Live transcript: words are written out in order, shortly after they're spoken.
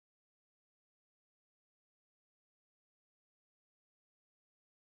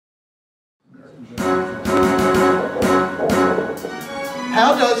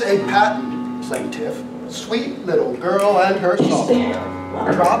How does a patent plaintiff, sweet little girl and her song,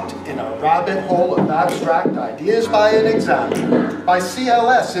 dropped in a rabbit hole of abstract ideas by an examiner, by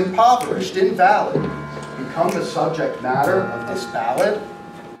CLS, impoverished, invalid, become the subject matter of this ballad?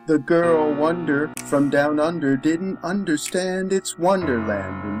 The girl wonder from down under didn't understand it's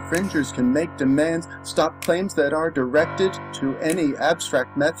Wonderland. Infringers can make demands, stop claims that are directed to any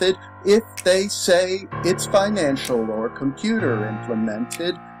abstract method if they say it's financial or computer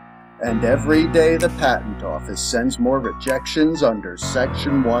implemented. And every day the Patent Office sends more rejections under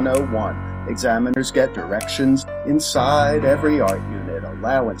Section 101. Examiners get directions inside every art unit.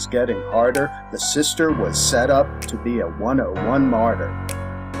 Allowance getting harder. The sister was set up to be a 101 martyr.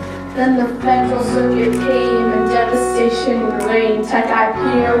 Then the federal circuit came and devastation reigned. Tech IP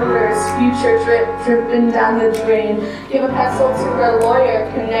orders, future dripping down the drain. Give a pencil to her lawyer,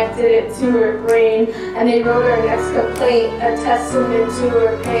 connected it to her brain, and they wrote her next complaint, a testament to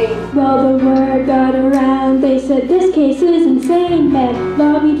her pain. Well, the word got around, they said this case is insane. Men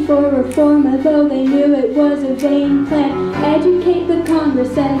lobbied for reform, although they knew it was a vain plan. Educate the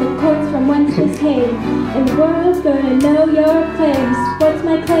Congress and the courts from whence this came, and the world's gonna know your claims. What's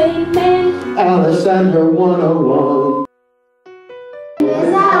my claim? Man. Alice and her 101. Yes,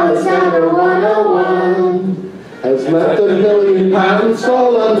 Alice and her 101 has left a million patents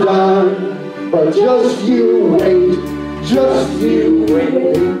all undone. But just you wait, just you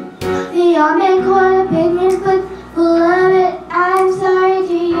wait. The Army Corps opinions put full of it. I'm sorry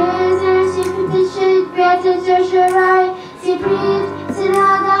to use their superstition, granted certiorari, supreme, so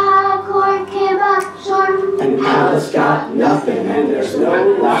now the high court came up short. And Alice got nothing, and there's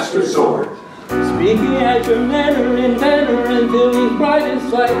no last resort. Speaking as your manner, inventor, until he's bright in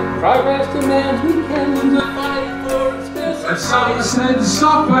sight. Progress demands we can lose a fight for space. As Sally said,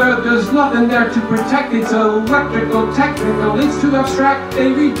 software, there's nothing there to protect. It's electrical, technical, it's too abstract,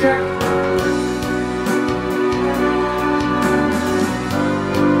 they reject.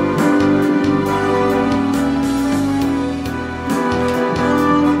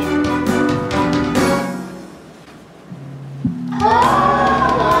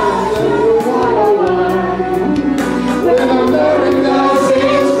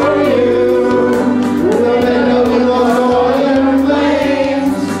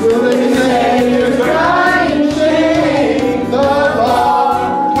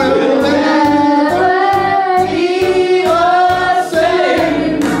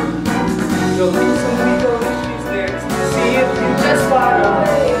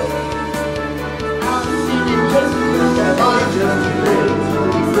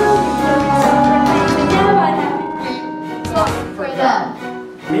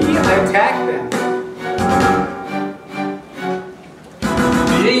 Attack them.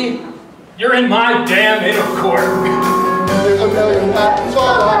 Me? You're in my damn inner court. There's a million patents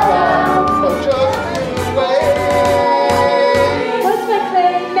all around.